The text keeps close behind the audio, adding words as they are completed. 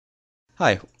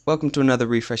Hi, welcome to another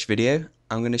refresh video.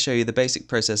 I'm going to show you the basic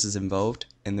processes involved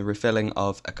in the refilling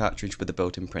of a cartridge with a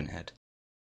built-in printhead.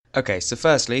 Okay, so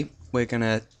firstly, we're going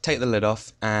to take the lid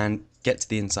off and get to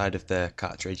the inside of the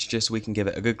cartridge just so we can give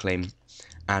it a good clean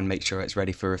and make sure it's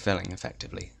ready for refilling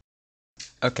effectively.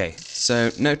 Okay, so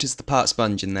notice the part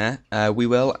sponge in there. We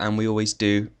will, and we always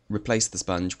do, replace the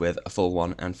sponge with a full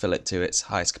one and fill it to its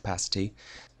highest capacity,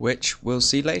 which we'll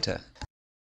see later.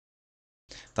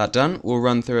 That done, we'll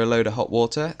run through a load of hot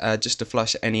water just to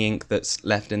flush any ink that's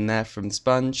left in there from the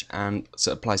sponge and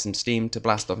so apply some steam to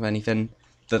blast off anything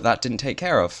that didn't take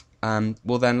care of.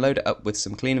 We'll then load it up with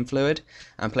some cleaning fluid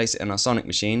and place it in our sonic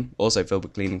machine, also filled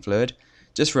with cleaning fluid,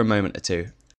 just for a moment or two.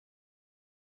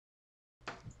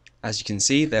 As you can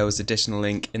see, there was additional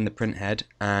ink in the printhead,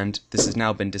 and this has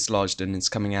now been dislodged and is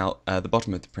coming out the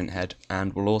bottom of the printhead,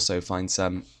 and we'll also find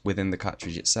some within the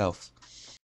cartridge itself.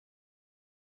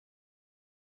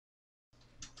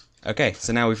 Okay,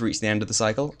 so now we've reached the end of the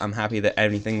cycle. I'm happy that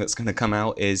anything that's going to come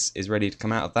out is ready to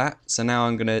come out of that. So now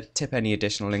I'm going to tip any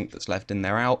additional ink that's left in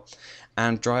there out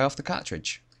and dry off the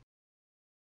cartridge.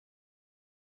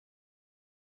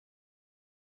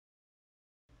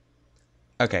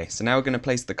 Okay, so now we're going to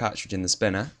place the cartridge in the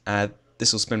spinner.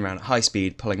 This will spin around at high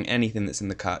speed, pulling anything that's in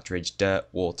the cartridge, dirt,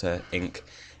 water, ink.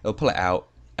 It'll pull it out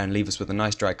and leave us with a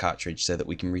nice dry cartridge so that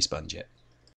we can responge it.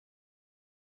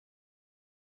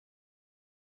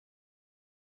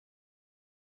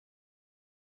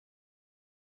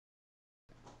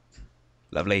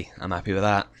 Lovely, I'm happy with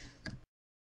that.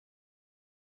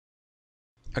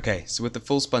 Okay, so with the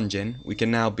full sponge in, we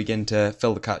can now begin to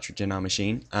fill the cartridge in our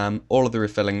machine. All of the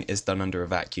refilling is done under a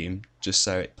vacuum, just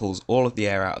so it pulls all of the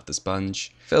air out of the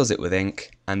sponge, fills it with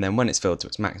ink, and then when it's filled to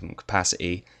its maximum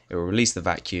capacity, it will release the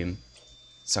vacuum,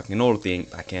 sucking all of the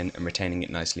ink back in and retaining it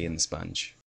nicely in the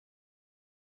sponge.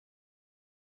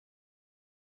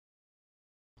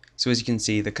 So as you can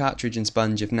see, the cartridge and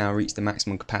sponge have now reached the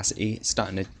maximum capacity. It's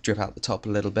starting to drip out the top a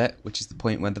little bit, which is the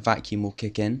point where the vacuum will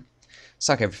kick in.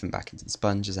 Suck everything back into the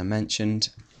sponge as I mentioned,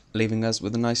 leaving us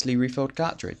with a nicely refilled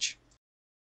cartridge.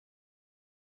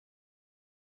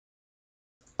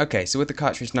 Okay, so with the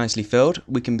cartridge nicely filled,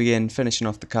 we can begin finishing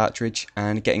off the cartridge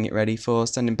and getting it ready for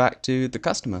sending back to the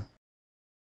customer.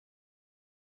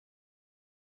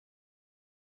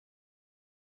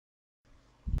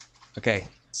 Okay,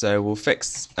 so we'll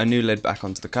fix a new lid back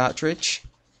onto the cartridge.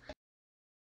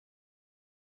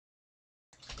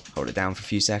 Hold it down for a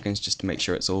few seconds just to make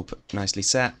sure it's all nicely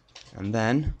set, and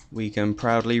then we can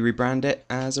proudly rebrand it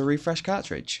as a refresh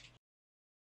cartridge.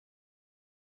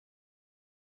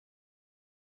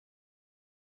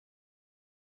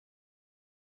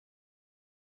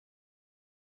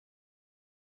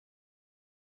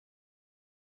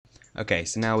 Okay,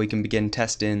 so now we can begin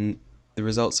testing the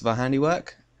results of our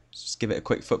handiwork. Just give it a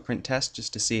quick footprint test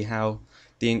just to see how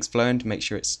the ink's flowing, to make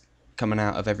sure it's coming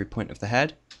out of every point of the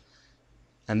head.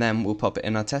 And then we'll pop it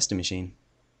in our tester machine.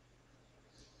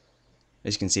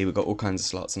 As you can see, we've got all kinds of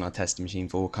slots in our tester machine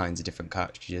for all kinds of different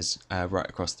cartridges right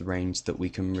across the range that we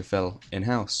can refill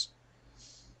in-house.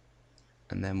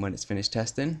 And then when it's finished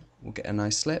testing, we'll get a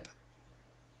nice slip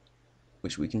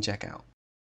which we can check out.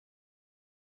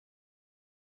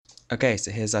 Okay,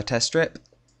 so here's our test strip.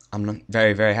 I'm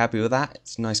very happy with that.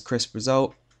 It's a nice crisp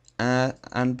result,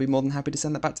 and be more than happy to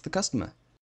send that back to the customer.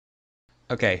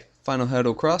 Okay, final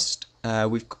hurdle crossed.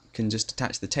 We can just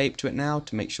attach the tape to it now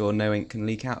to make sure no ink can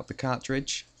leak out of the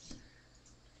cartridge.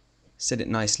 Sit it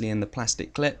nicely in the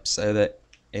plastic clip so that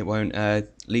it won't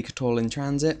leak at all in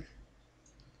transit.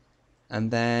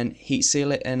 And then heat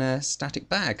seal it in a static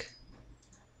bag.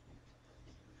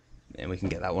 And we can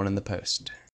get that one in the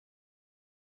post.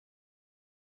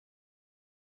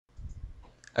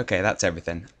 Okay, that's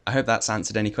everything. I hope that's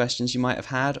answered any questions you might have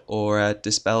had, or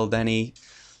dispelled any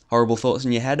horrible thoughts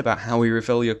in your head about how we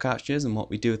refill your cartridges and what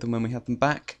we do with them when we have them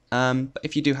back. But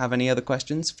if you do have any other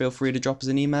questions, feel free to drop us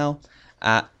an email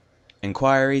at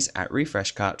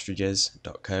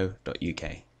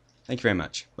inquiries@refreshcartridges.co.uk. Thank you very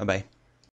much. Bye bye.